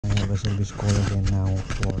have a service call again now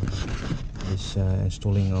for this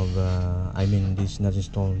installing of I mean this not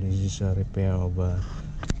install, this is a repair of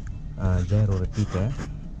gyro repeater.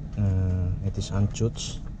 It is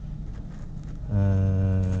Anschutz.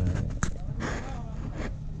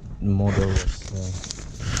 Model is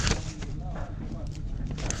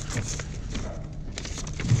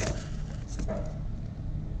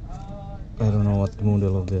I don't know what the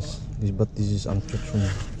model of this, but this is Anschutz one.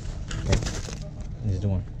 Okay, this is the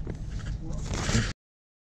one.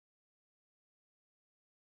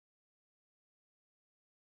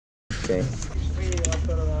 Okay.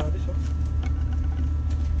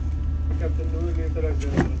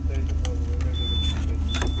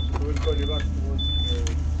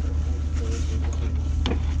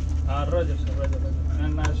 Roger, sir, Roger.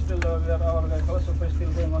 And still we are our class of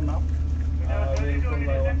still going on now. We'll pull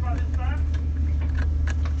one.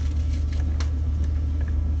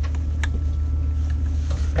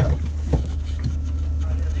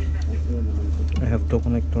 I have two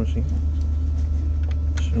connectors here.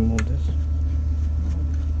 Let's remove this.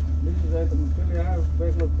 This is item. Actually, I have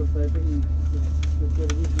backlog because I think this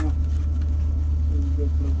service now.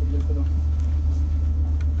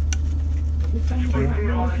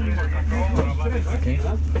 Okay.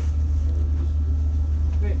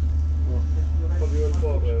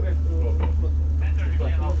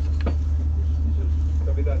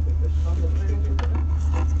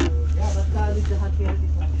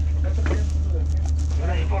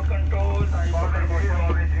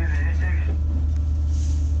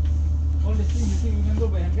 All the things you think you can go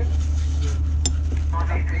by hand, yes?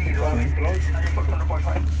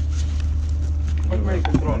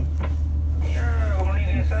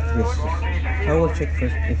 Yes. I will check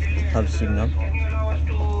first if it has signal.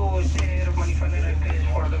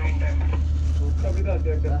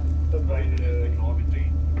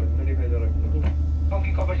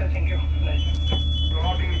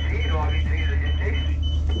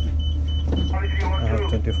 I have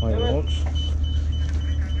 25 volts.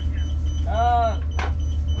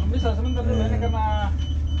 Bisa sebentar dulu ini karena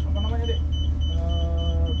apa namanya dek,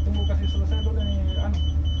 tunggu kasih selesai dulu nih anu.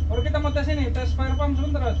 Baru kita mau tes ini, tes fire pump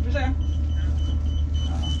sebentar Mas, bisa ya?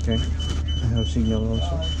 Okay, I have signal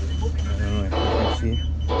also. I don't know if you can see.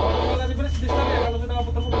 Kalau tadi beres di start ya, kalau sudah nggak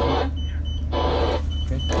putar-putar semua ya.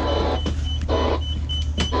 Okay.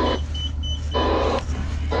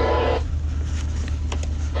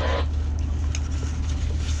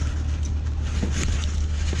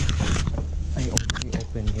 I already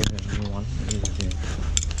opened here a new one. This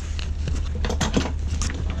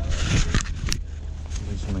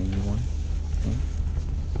is my new one. Okay.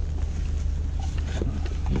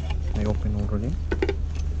 I opened already.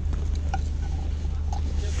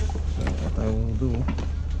 So what I will do,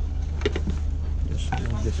 just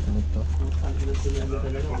remove this connector.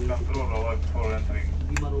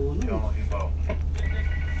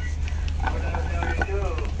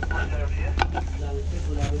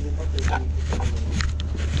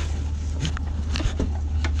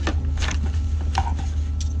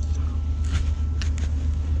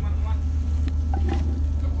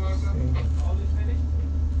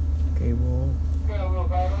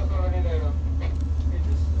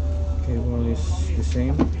 Cable is the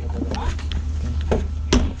same.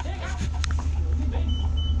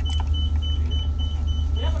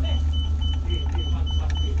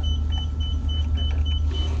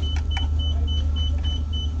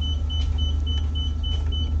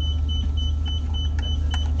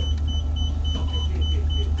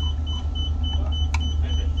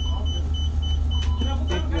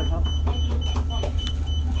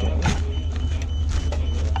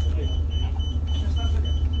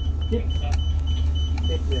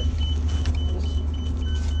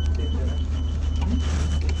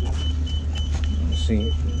 See,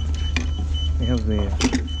 we have the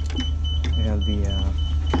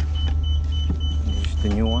this is the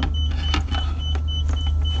new one,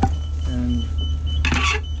 and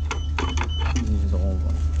this is the old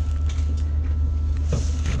one.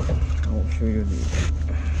 I will show you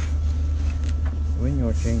when you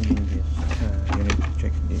are changing this, you need to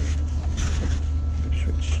check the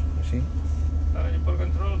switch. You see,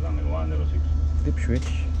 Control 106. dip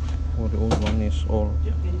switch for the old one is all.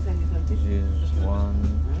 This is 1,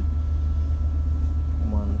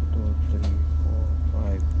 2, 3, 4,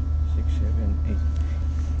 5, 6, 7,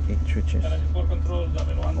 8 switches,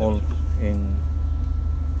 all in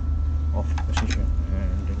off position.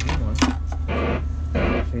 And the new one,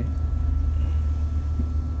 see,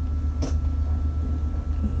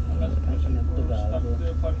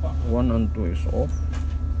 1 and 2 is off,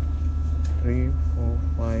 3, 4,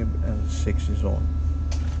 5 and 6 is on.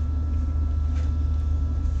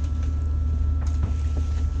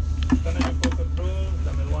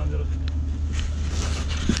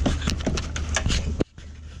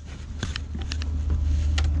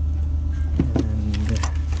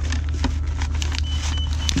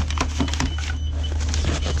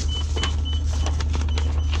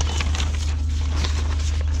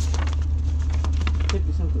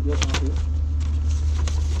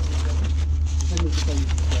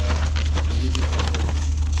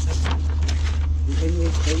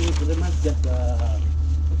 can you put them at just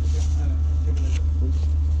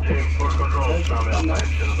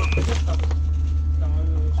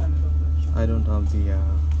I don't have the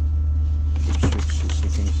dip switch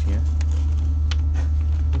settings here.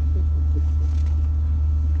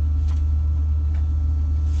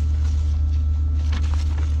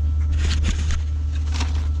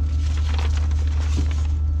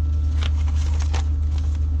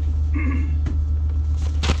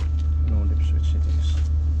 No dip switch settings.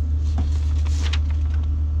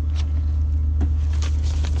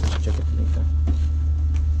 Let's check it later.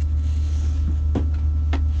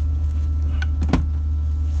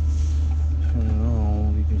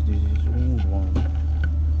 No, because this is old one.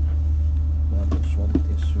 But let's swap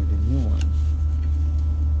this with the new one.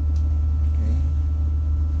 Okay.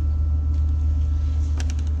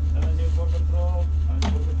 And then you for control, and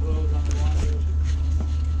for control, and the one music.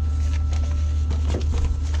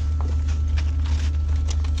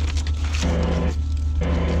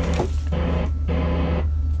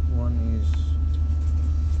 One is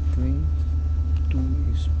green, two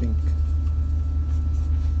is pink.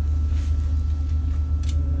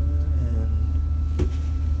 And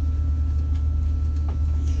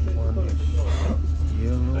one is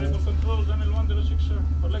yellow. Table controls and L106, sir.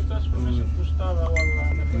 Collect us permission to start our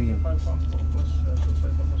Green. 25 pounds for plus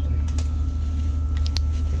suicide proposal.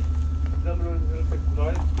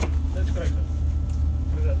 That's correct,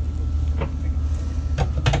 sir.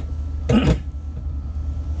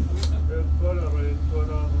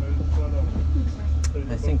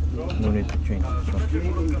 I think no need to change this one.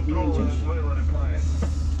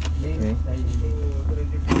 Change. Okay.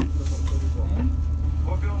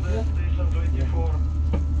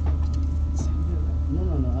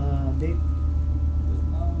 No, date.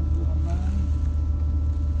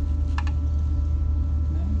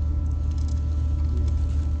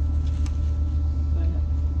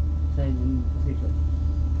 Sign in position.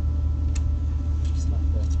 It's not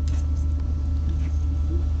there.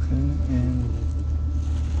 And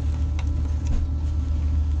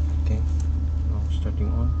okay, now starting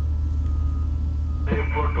on.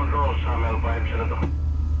 For control, Samuel 502.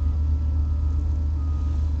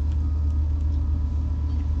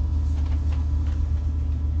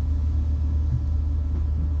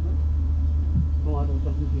 Kung ano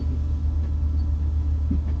sa computer.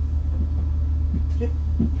 Check.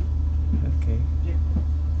 Okay.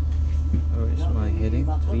 Where is my heading?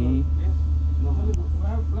 3. We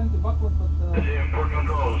have plenty backward, but For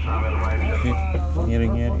control, Samuel 502.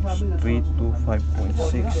 Hearing here is 3 to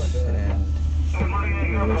 5.6, and we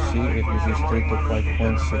will see if this is 3 to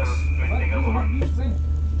 5.6.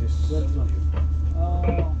 This no,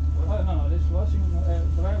 this washing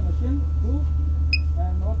dryer machine, 2,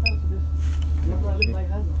 and what else is this? By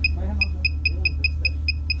hand. My hand also.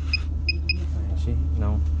 see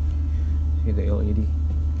now. See the LED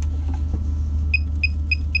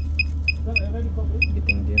Sir, are you ready for this?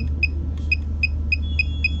 getting dim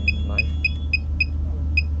and light.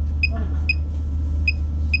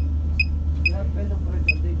 They have kind of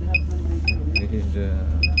pressure. They have kind of pressure. This is the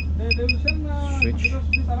They will send Switch. because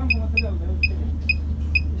this alarm material. They will check it.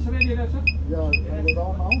 It's ready, right, sir? Yeah, can go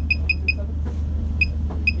down now.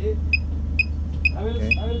 Okay. I will.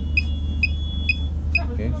 Okay. I will.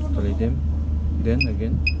 okay, totally dim. Then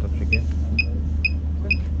again, touch again.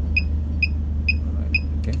 Alright,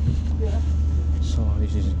 okay. So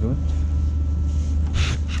this is good.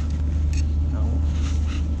 Now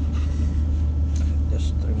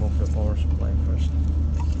just remove the power supply first.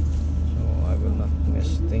 So I will not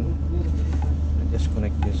mess thing. I just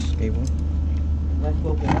connect this cable. Let's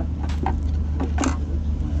go, Kaya.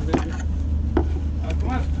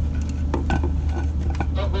 Kumar.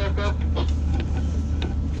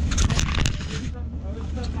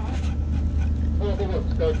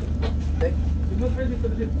 Remote ready for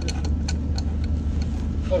the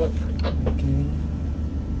Okay.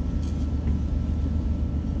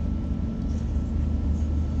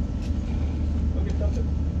 Okay, stop it.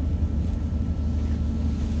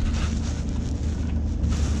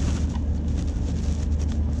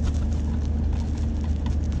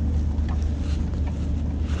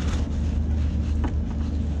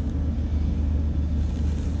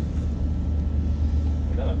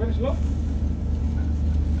 Very slow.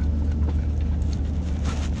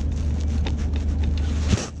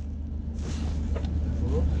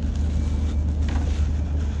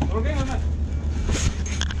 Okay, or not?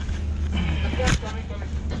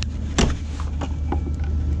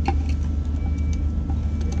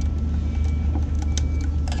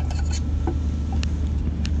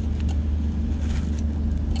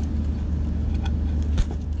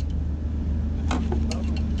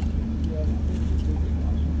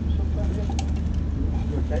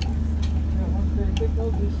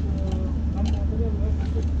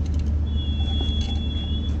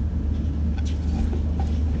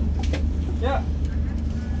 Ya.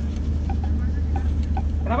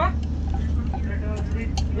 Kenapa?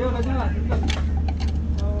 Ya udah nyala. Bentar.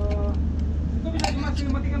 Itu bisa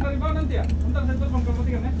dimatikan dari bawah nanti ya? Bentar saya telepon ke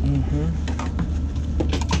matikan ya.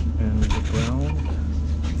 And the ground.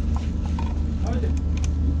 Apa itu?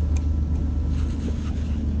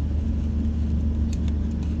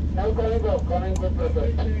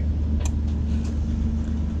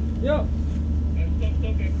 Yuk.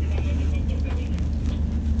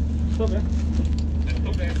 Stop ya.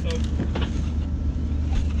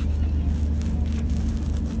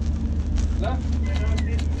 Lah.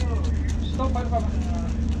 Stop Pak.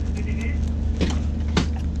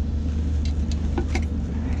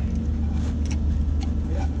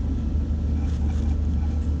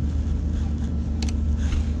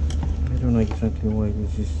 I don't know exactly why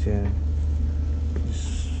this is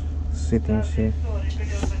sitting here,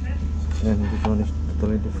 and this one is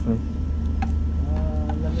totally different.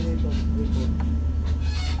 Laminator report.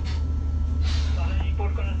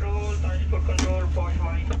 Transport control, pause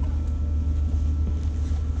mic.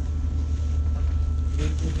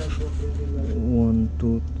 1,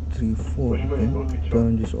 2, 3, 4. Okay,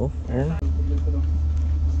 turn this off. On.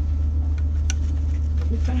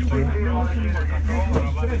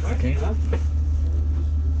 Okay.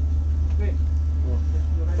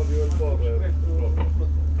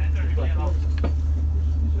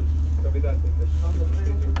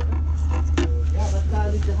 Ya, basta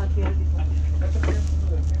alis lahat kayo dito.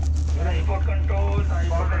 Transport control,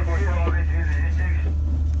 transport control.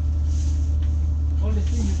 All this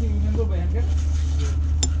thing you see remember by hand kan?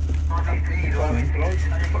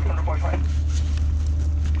 Transport control, pause mic.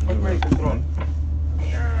 Automatic control.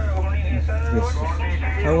 Yeah, warning sir. Yes.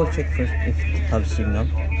 I will check first if it has signal.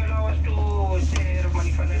 Can you allow us to stay here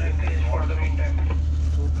for the meantime?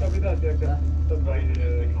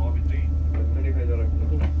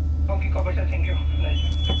 Okay, copy sir, thank you. Nice.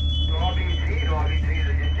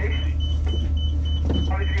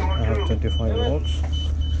 I have 25 volts.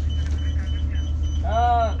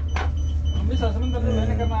 Bisa sebentar dulu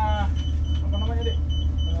ini karena apa namanya dek?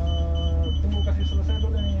 Tunggu kasih selesai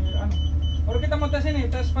dulu nih anu. Baru kita mau tes ini,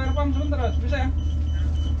 tes fire pump sebentar Mas. Bisa ya?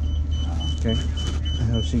 Okay, I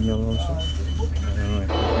have signal also. I don't know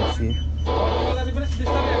if you can see. Kalau tadi beres di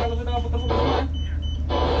start ya kalau sudah nggak putar-putar semua ya.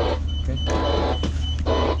 Okay.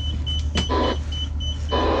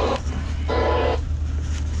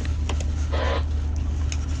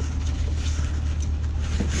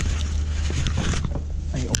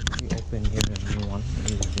 I already opened here a new one.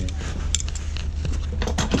 This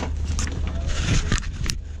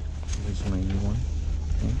is my new one.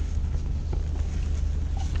 Okay.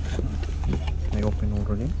 I opened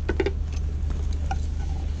already.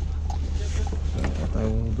 So what I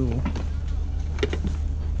will do,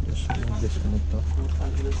 just move this connector.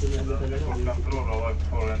 Control over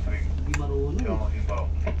for entering. Hindi marunong. Yamaha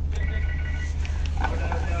inbound.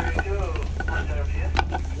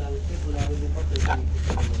 Lalo siya, wala rin yung papel.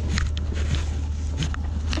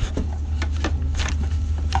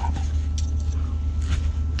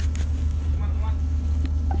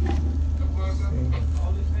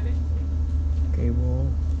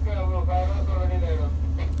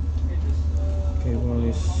 Cable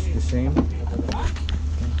is the same.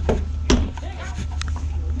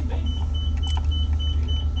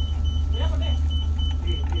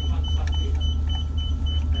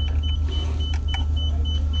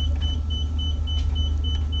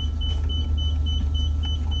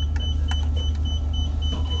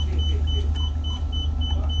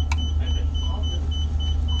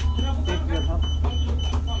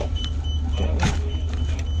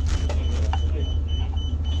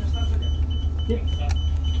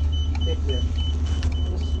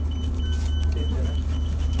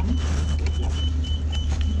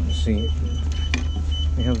 See,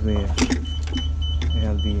 we have the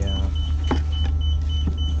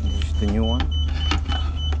this is the new one,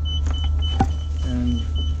 and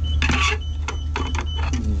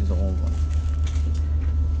this is the old one.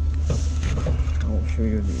 I'll show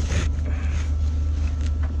you the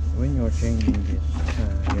when you're changing this,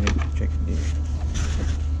 you need to check the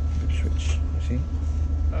switch. You see,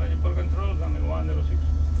 Transport control kami 106.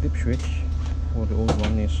 dip switch for the old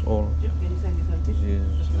one is all. This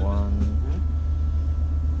is 1,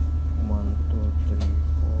 2, 3,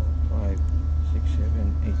 4, 5, 6,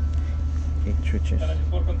 7, 8 switches,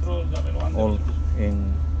 Transport control kami 106. all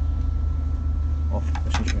in off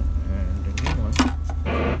position. And the new one,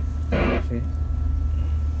 see,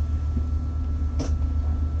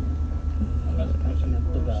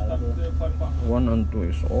 Nagtugal. the 5 pump. 1 and 2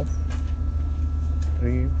 is off.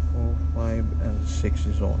 3, 4, 5 and 6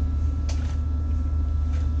 is on.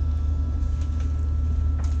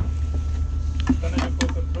 Kanan yung full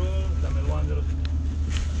control, channel 106.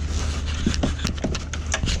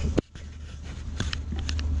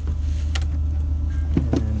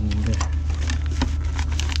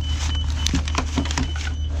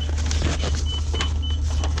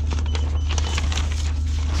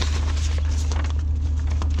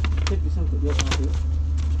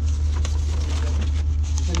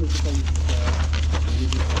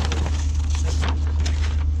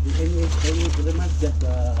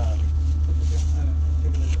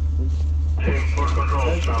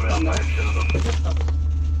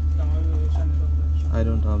 I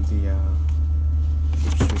don't have the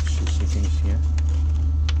dip switch settings here.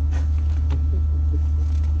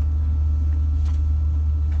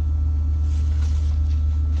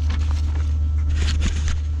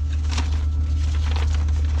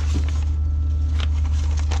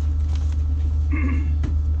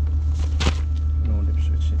 No dip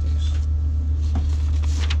switch settings.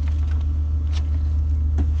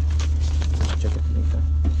 Let's check it later.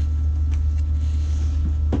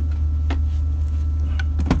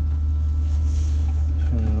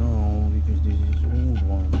 No, because this is old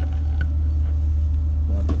one.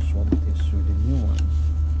 But let's swap this with the new one.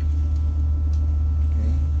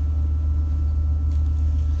 Okay.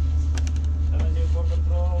 Kanan yung full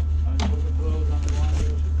control, full control, channel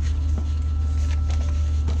 106.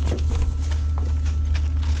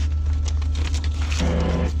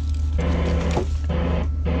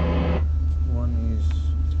 One is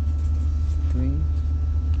green,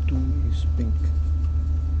 2 is pink.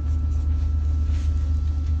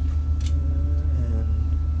 And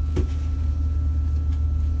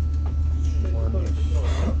one is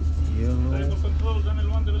yellow. Table control, channel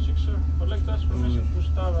 106, sir. For like task permission to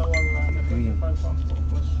start our Green. 5 pumps for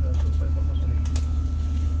plus 25 pumps.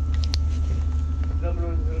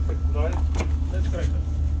 That's correct, sir.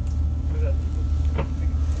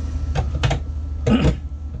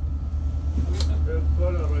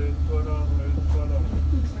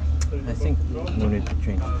 I think no need to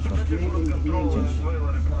change this one.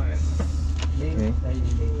 Change. Okay.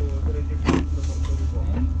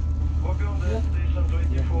 Copy on the station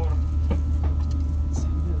 24.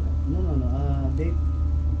 No, date.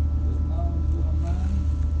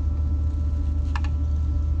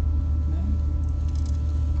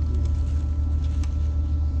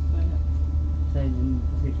 Sign in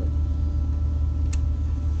position.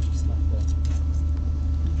 It's not there.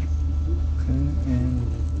 Okay, and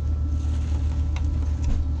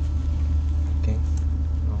okay,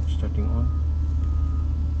 now starting on.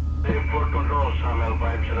 Import control, channel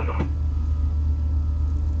 502.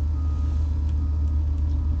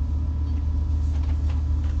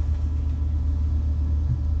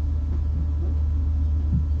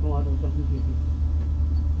 Kung ano sa CCTV.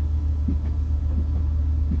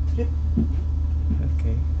 Check.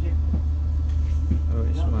 Okay, Check. where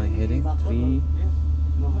is my heading? 3.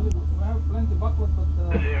 No. We have plenty backward, but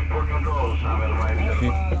Import control, channel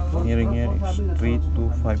 502. Hearing here is 3 to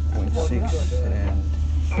 5.6, and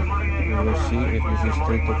we will see if this is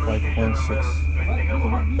 3 to 5.6.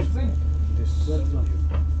 This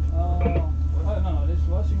no, this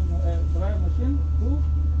washing dryer machine, 2,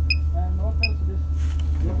 and what else is this?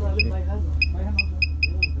 No problem by hand. By hand also.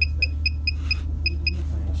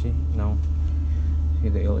 see now, see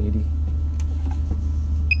the LED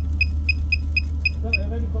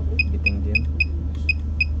getting dim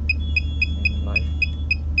and light.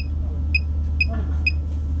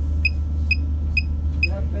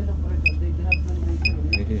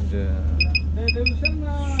 This is the They will send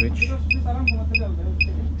switch. because this alarm material, they will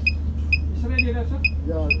check it. It's ready there, sir?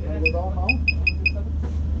 Yeah, can I go down now?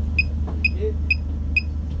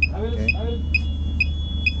 I will, Okay. I will.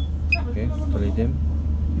 Okay, totally dim.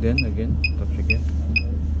 Then again, touch again.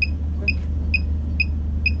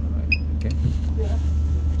 Alright, okay.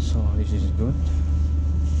 So this is good.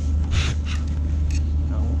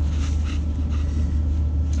 Now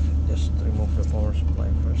just remove the power supply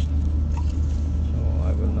first. So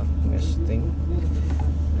I will not mess thing.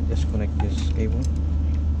 I just connect this cable.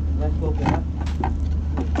 Let's go, okay, huh?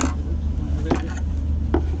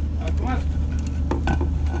 Kumar.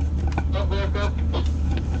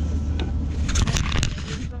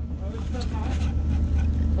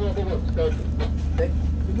 Take.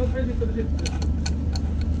 You must ready to the ship.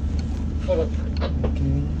 Okay.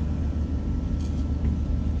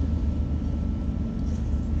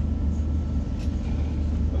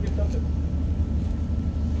 Okay, started.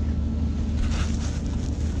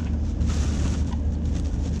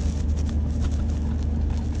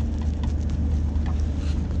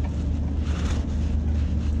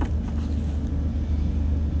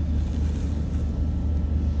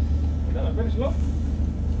 Slow.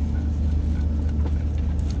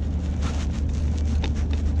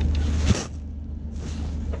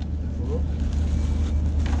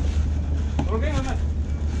 Okay, Ahmad.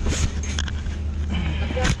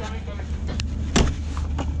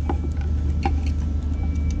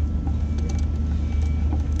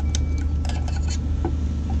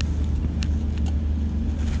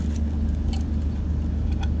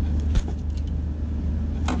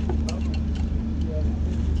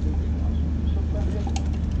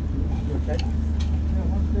 Okay. Yeah,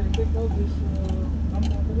 once they take out this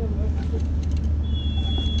material, that's it.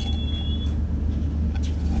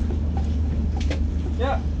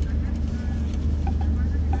 Ya.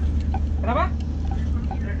 Kenapa?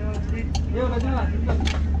 Ya udah jelas. Bentar.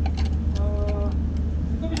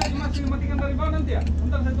 Itu bisa masih matikan dari bawah nanti ya?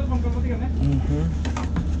 Bentar saya telepon ke matikan ya.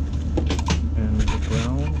 And the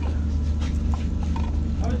ground.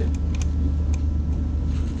 Apa sih?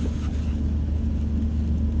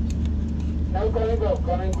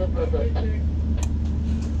 Coming good process.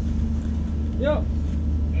 Yuk.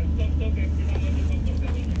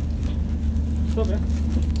 Stop ya.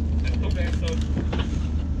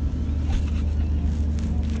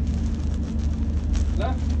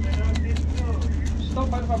 Lah. Stop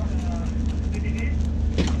Pak.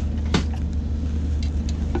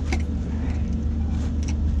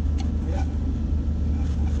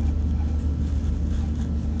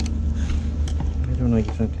 I don't know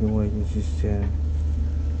exactly why this is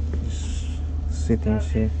sitting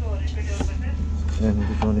here, and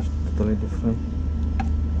this one is totally different.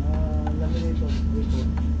 Laminator report.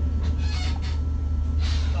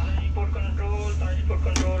 Transport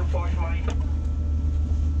control, post mic.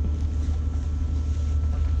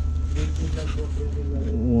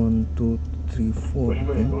 One, two, three, four.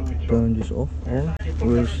 Okay, turn this off. Or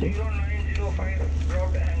we'll see. 0905,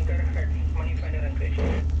 route anchor head, money finder anchorage.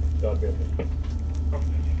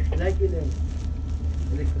 Like it,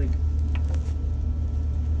 electric.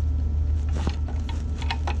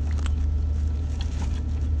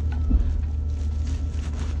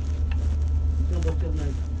 What's your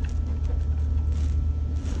name?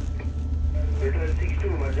 Return 62,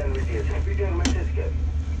 Marjan Vitias. Repeat your message, Kev.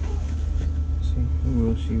 See, we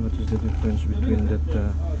will see what is the difference between that.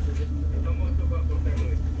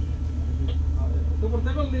 Itu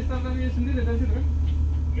portable di start dari sendiri dari situ kan?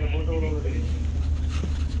 Ya, foto ulang lagi.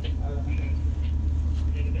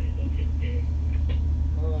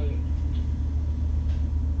 Oh iya.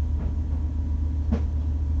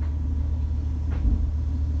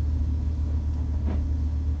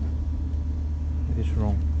 It is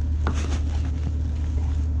wrong.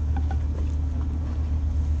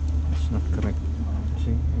 It's not correct.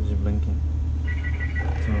 See, it's blinking.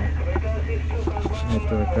 So I have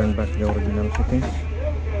to return back the original settings.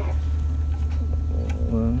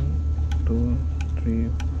 1, 2,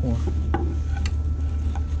 3, 4.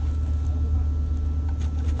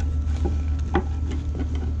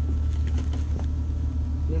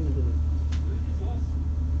 Yan ito.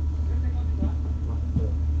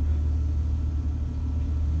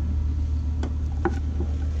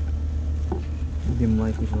 Dim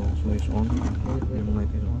light is also on. Dim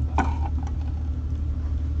light is on.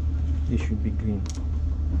 This should be green.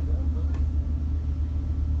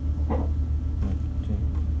 Okay.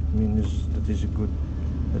 Means that is good.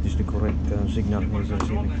 That is the correct signal he's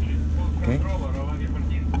receiving. Okay.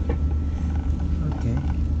 Okay.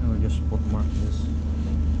 I will just spot mark this.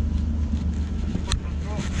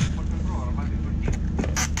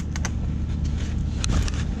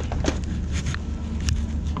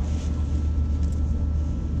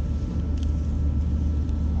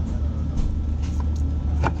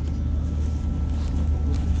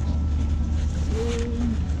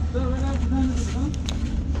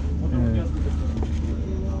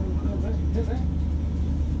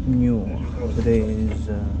 New. Today is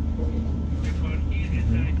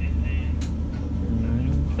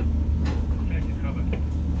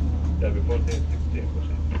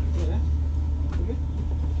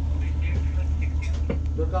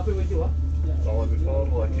Your copy with you, huh? Not with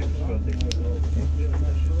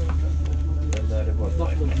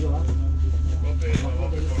you, huh?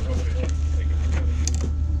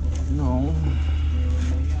 no.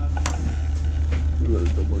 We'll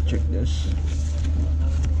double check this.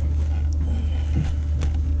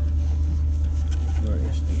 Where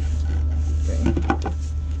is the? Okay.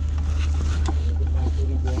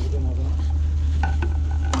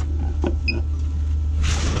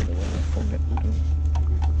 I don't want to forget to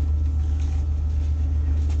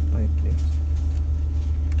right click.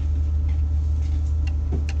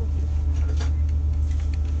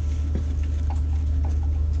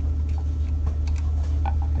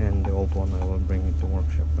 And the old one I will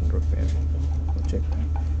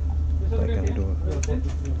can do.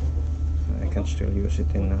 I can still use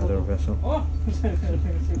it in other vessel. Oh, seafood.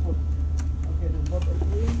 Okay, the bottle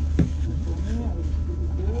clean. For me, I will keep it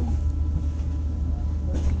there.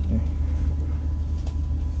 Okay.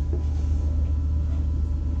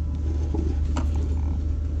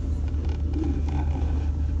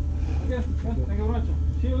 Okay, thank you very much.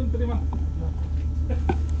 See you in 3 months.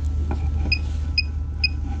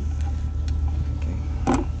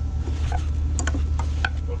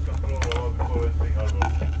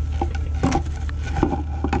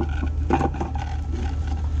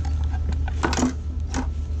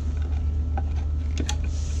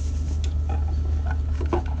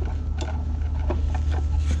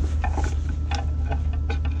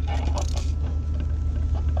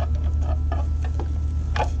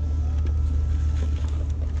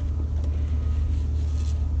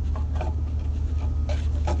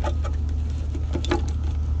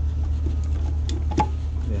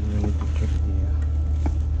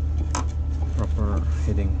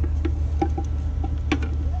 Heading.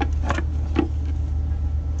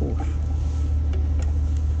 Push.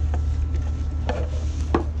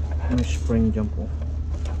 No spring jump off.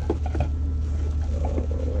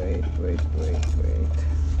 Wait.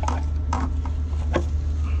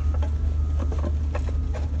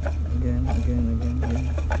 Again.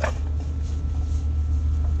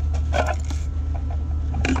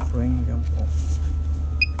 Spring jump off.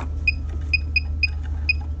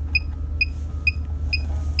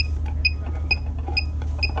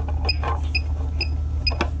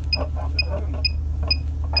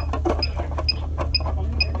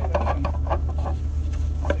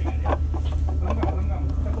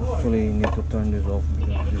 Actually need to turn this off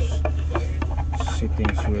because this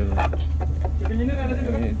settings will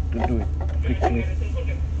need to do it quickly.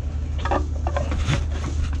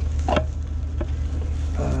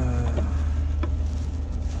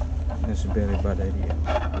 That's a very bad idea.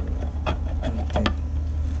 Okay.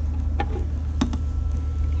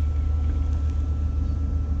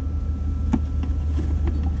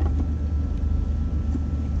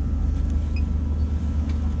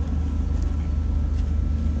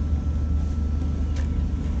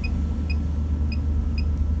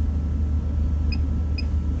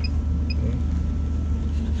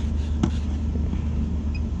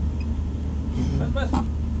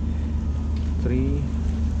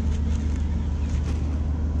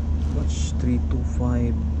 What's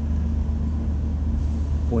 325.5?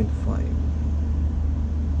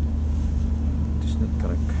 It is not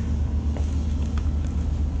correct.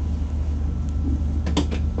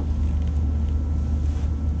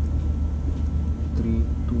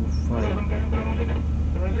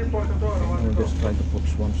 I'll just try to put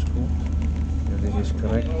one screw. If this is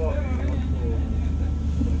correct.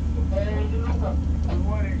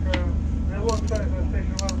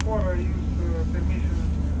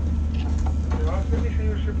 Permission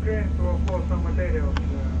you should cranes to offload some materials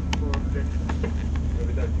for this.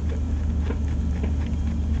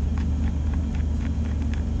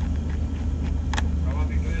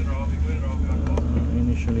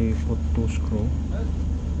 Initially put 2 screws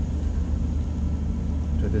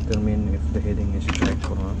to determine if the heading is correct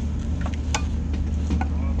or not.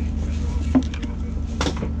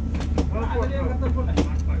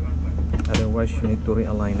 Otherwise you need to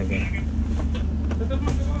realign again.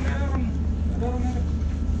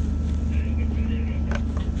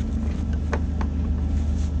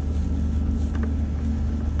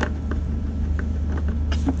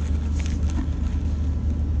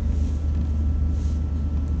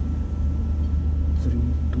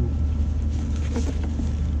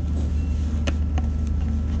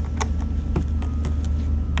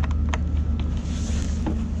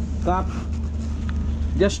 Cap,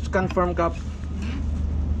 just confirm, Cap.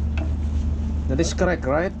 That is correct,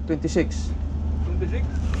 right? 26. 26?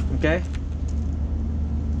 Okay.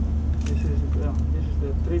 This is the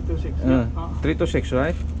 326. 326,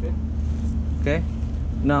 right? Okay. Okay.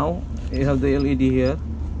 Now you have the LED here.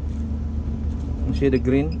 You see the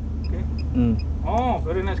green? Okay. Mm. Oh,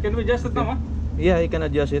 very nice. Can we adjust it now? Huh? Yeah, you can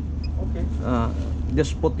adjust it. Okay.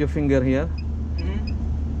 Just put your finger here.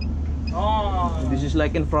 Oh. This is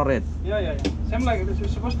like infrared. Yeah. Same like this.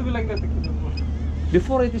 It's supposed to be like that.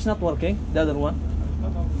 Before it is not working. The other one.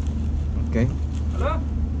 Okay. Hello.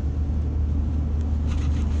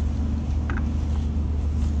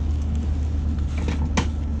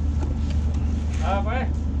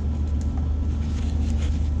 Apa?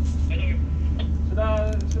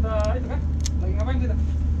 Sudah itu kan? Lagi ngapain kita?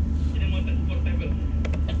 Ini motor portable.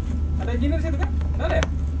 Ada engineer situ kan? Ada ya?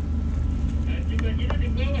 Juga engineer di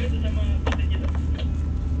bawah itu sama kita.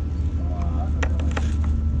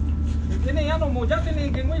 Ini ya. ano, mau jatuh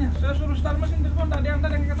nih genggunya. Saya suruh start mesin telepon, tak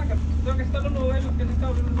diangkat yang katakan. Coba kasih tahu dulu, kasih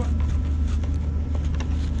tahu dulu.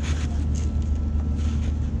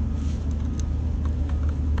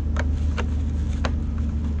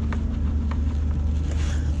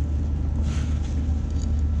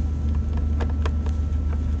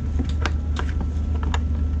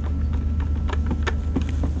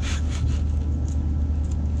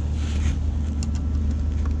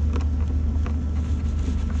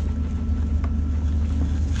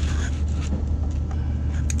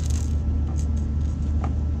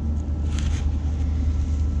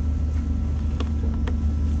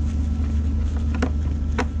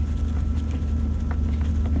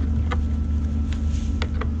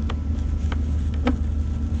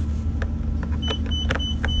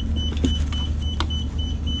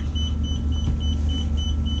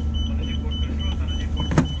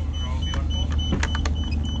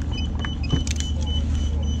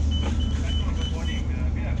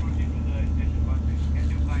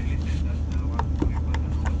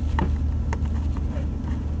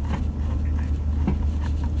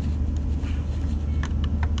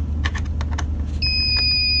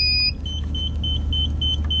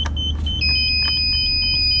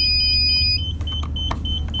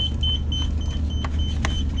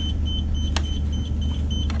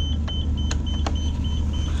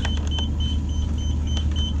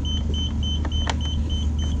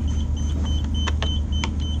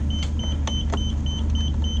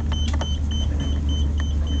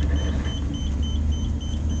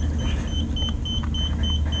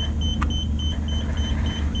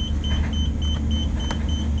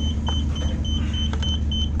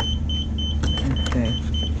 Okay,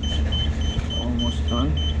 almost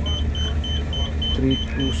done.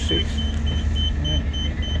 326. Yeah,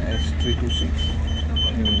 it's 326.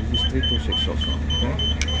 This is 326 also. Okay.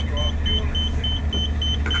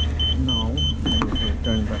 Now we will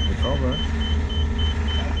turn back the cover.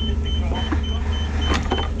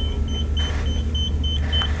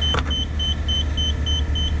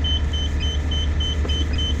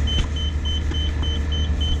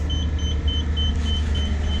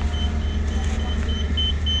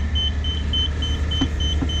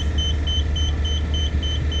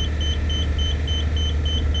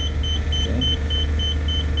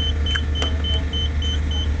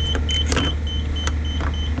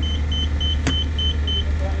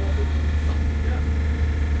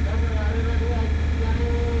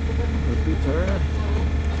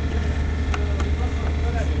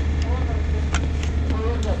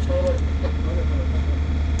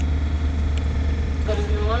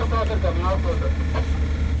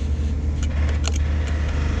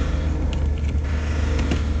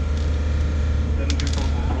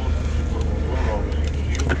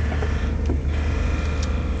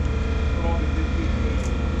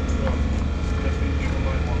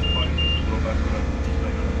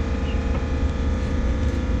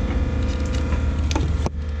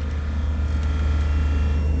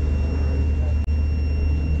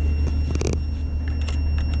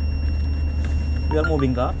 We are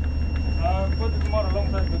moving car. Put it more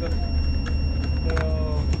alongside because the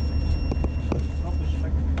rope is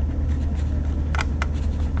stuck.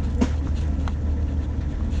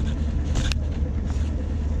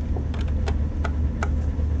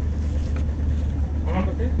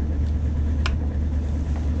 Okay.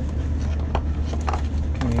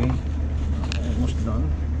 Okay, almost done.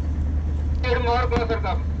 More closer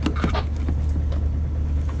come.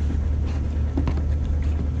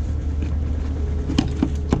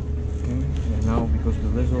 Now because the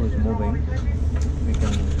vessel is moving, we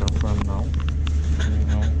can confirm now. Okay,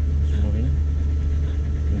 now it's moving.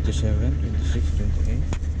 27, 26, 28.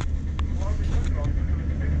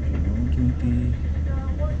 20.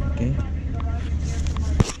 Okay.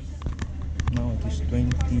 Now it is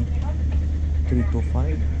 23 to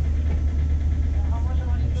 5.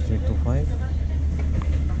 It's 3 to 5.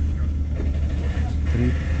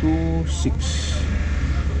 3 to 6.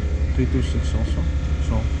 3 to 6 also.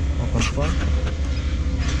 So I'll confirm.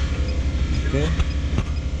 Okay,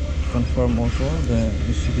 confirm also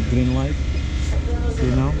you see the green light.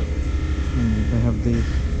 See now, I have the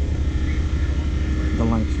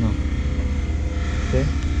lights now. Okay,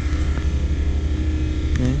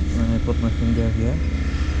 when I put my finger here,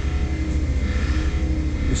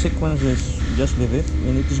 the sequence is just leave it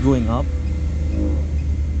when it is going up.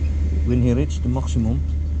 When he reaches the maximum,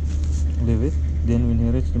 leave it. Then when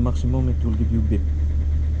he reaches the maximum, it will give you beep.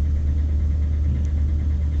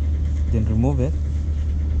 Then remove it,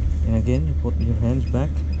 and again you put your hands back.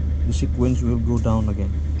 The sequence will go down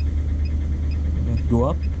again. Okay. Go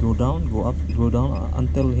up, go down, go up, go down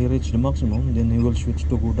until he reaches the maximum. Then he will switch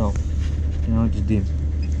to go down. Now it's dim.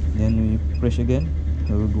 Then we press again,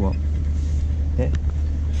 it will go up. Okay.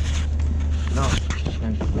 Now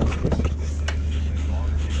time to close this.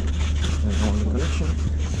 There's all the connection.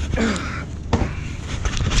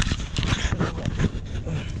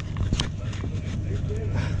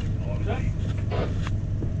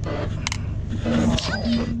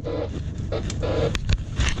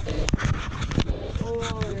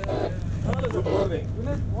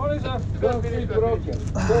 What is that? Broken.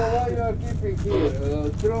 So why you are keeping here?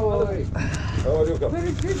 Throw away. How are you, Cap?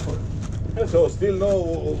 Very simple. So still no,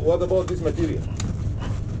 what about this material?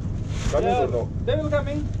 Coming or no? They will come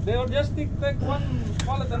in. They will just take one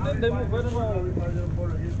pallet and then they move.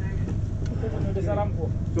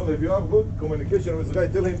 So if you have good communication with the guy,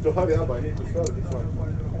 tell him to hurry up, I need to start this one.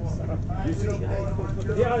 You see?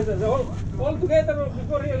 Yeah, all together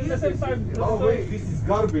before here at the same time. Oh wait, this is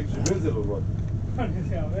garbage, Brazil or what?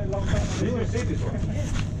 Yeah, very long time. Did you see this one?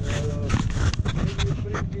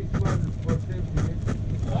 Bring this one for 10 minutes.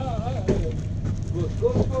 Good. Go.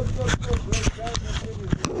 Break down and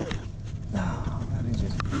finish the work. Where is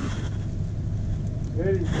it?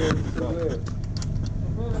 Very good. So where?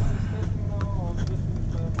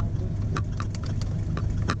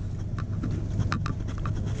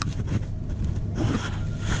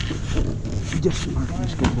 Just mark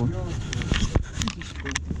this cable.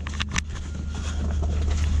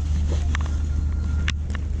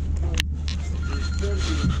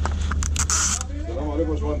 Assalamu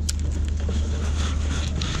alaikum, Shwan.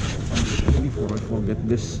 Before I forget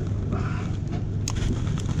this.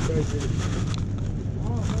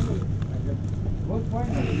 What point?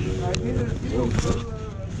 I didn't see you.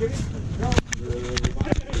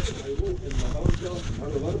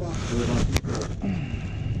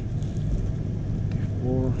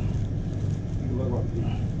 Or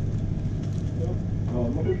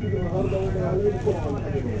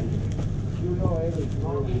You know everything.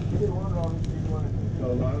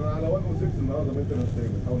 على 106 النهارده ممكن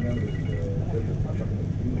نحاول نعمل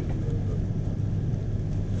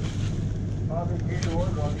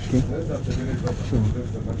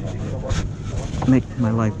make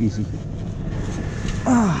my life easy.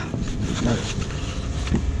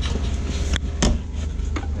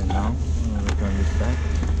 And now we'll turn this back.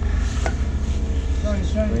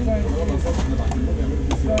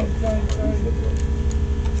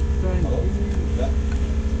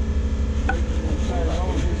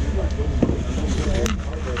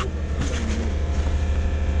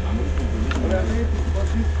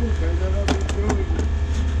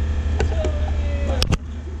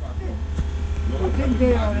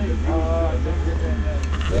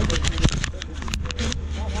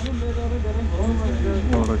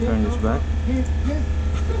 We'll return this back.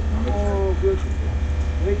 Oh, good.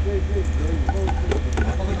 Wait.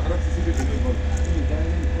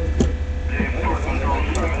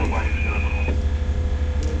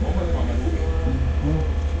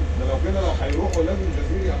 ده لو كده لو هيروحوا لازم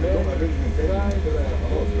الجزيرة يعمل لهم ارينجمنت تاني كده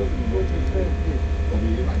خلاص لازم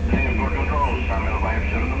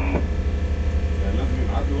يعني لازم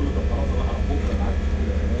يبعت يقول له طب خلاص انا هروح بكره معاك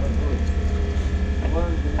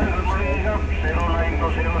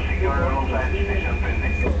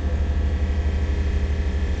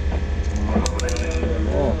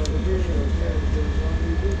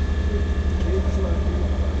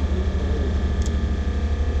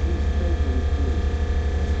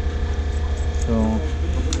So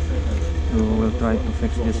we will try to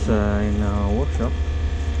fix this in our workshop.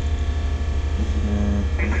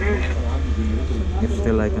 If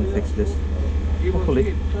still I can fix this, hopefully.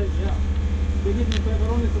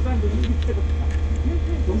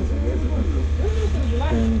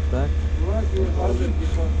 Turn it back.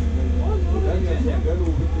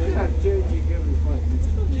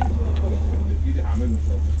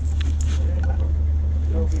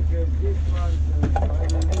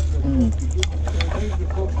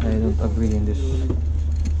 I don't agree in this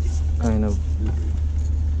kind of,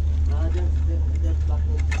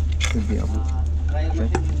 should be up, okay?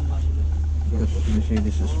 Because you see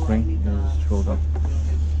this is spring, this is rolled up,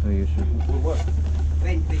 so you should.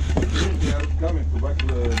 They are coming to back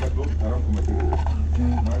load Aramco material.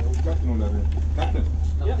 Captain ولا Captain?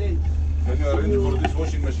 Can you arrange for this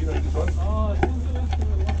washing machine and this one?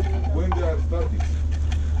 When they are starting?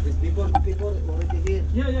 It's before already here.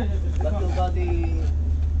 Yeah. But nobody.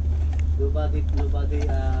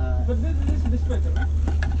 But this is dispatcher, right?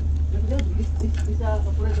 This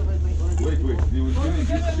operator already. Wait. They will finish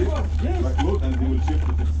this shift, back load, and they will shift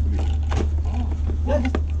to the street. Yeah,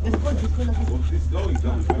 this one like So this slowing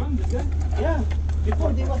down, right? yeah.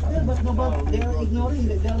 Before they was there, but nobody. They are ignoring.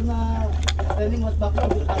 They are not telling what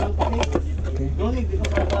backlog. Okay. Don't need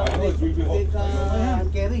because I know it will be hot. they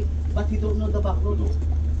can carry, but he don't know the back road.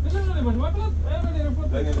 This is really bad. I already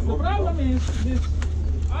reported. The problem is this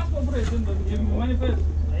ask operation don't give me manifest.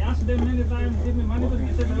 I asked them many times, give me manifest.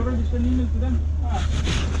 They said I already sent email to them.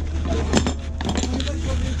 Manifest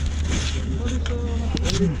for this.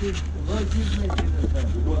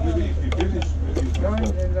 Because maybe if you finish, maybe you can start.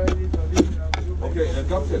 Okay,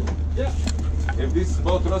 Captain. Yeah. If this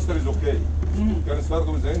bow thruster is okay, you can start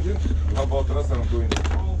with the engine. You have bow thruster and two engines.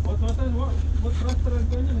 What thruster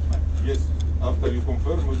and engine is fine. Yes. After you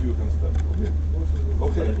confirm, maybe you can start. Okay.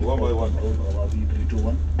 Okay, one by one.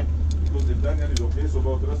 Because if Daniel is okay, so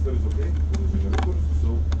bow thruster is okay. For the generators,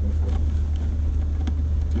 so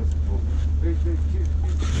just go.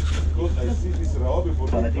 Because I see this Rawabi for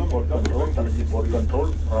control,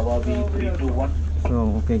 Rawabi 321. So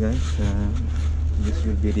okay guys, this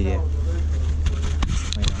will be the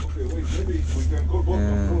final. Okay, wait, maybe we can call both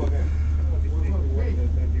control again.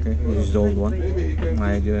 Okay, this is the old one.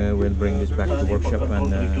 I will bring this back to workshop and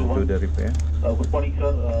do the repair. Good morning,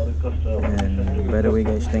 sir. And by the way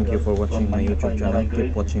guys, thank you for watching my YouTube channel.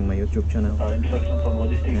 Keep watching my YouTube channel. And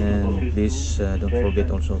please don't forget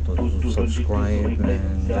also to subscribe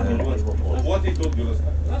and What he told you last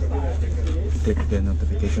time. click the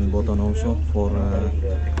notification button also for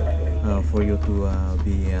you to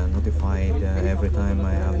be notified every time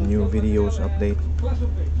I have new videos update.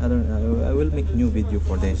 I will make new video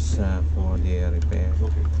for this for the repair,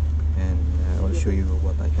 and I will show you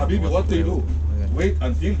what I can. Habibi, what they do? Okay. Wait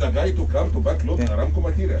until the guy to come to backload Okay. Aramco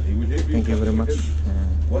material. He will help you. Thank you very much,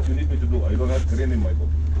 What you need me to do? I don't have crane in my book.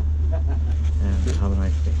 and have a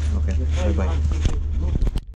nice day. Okay, bye bye.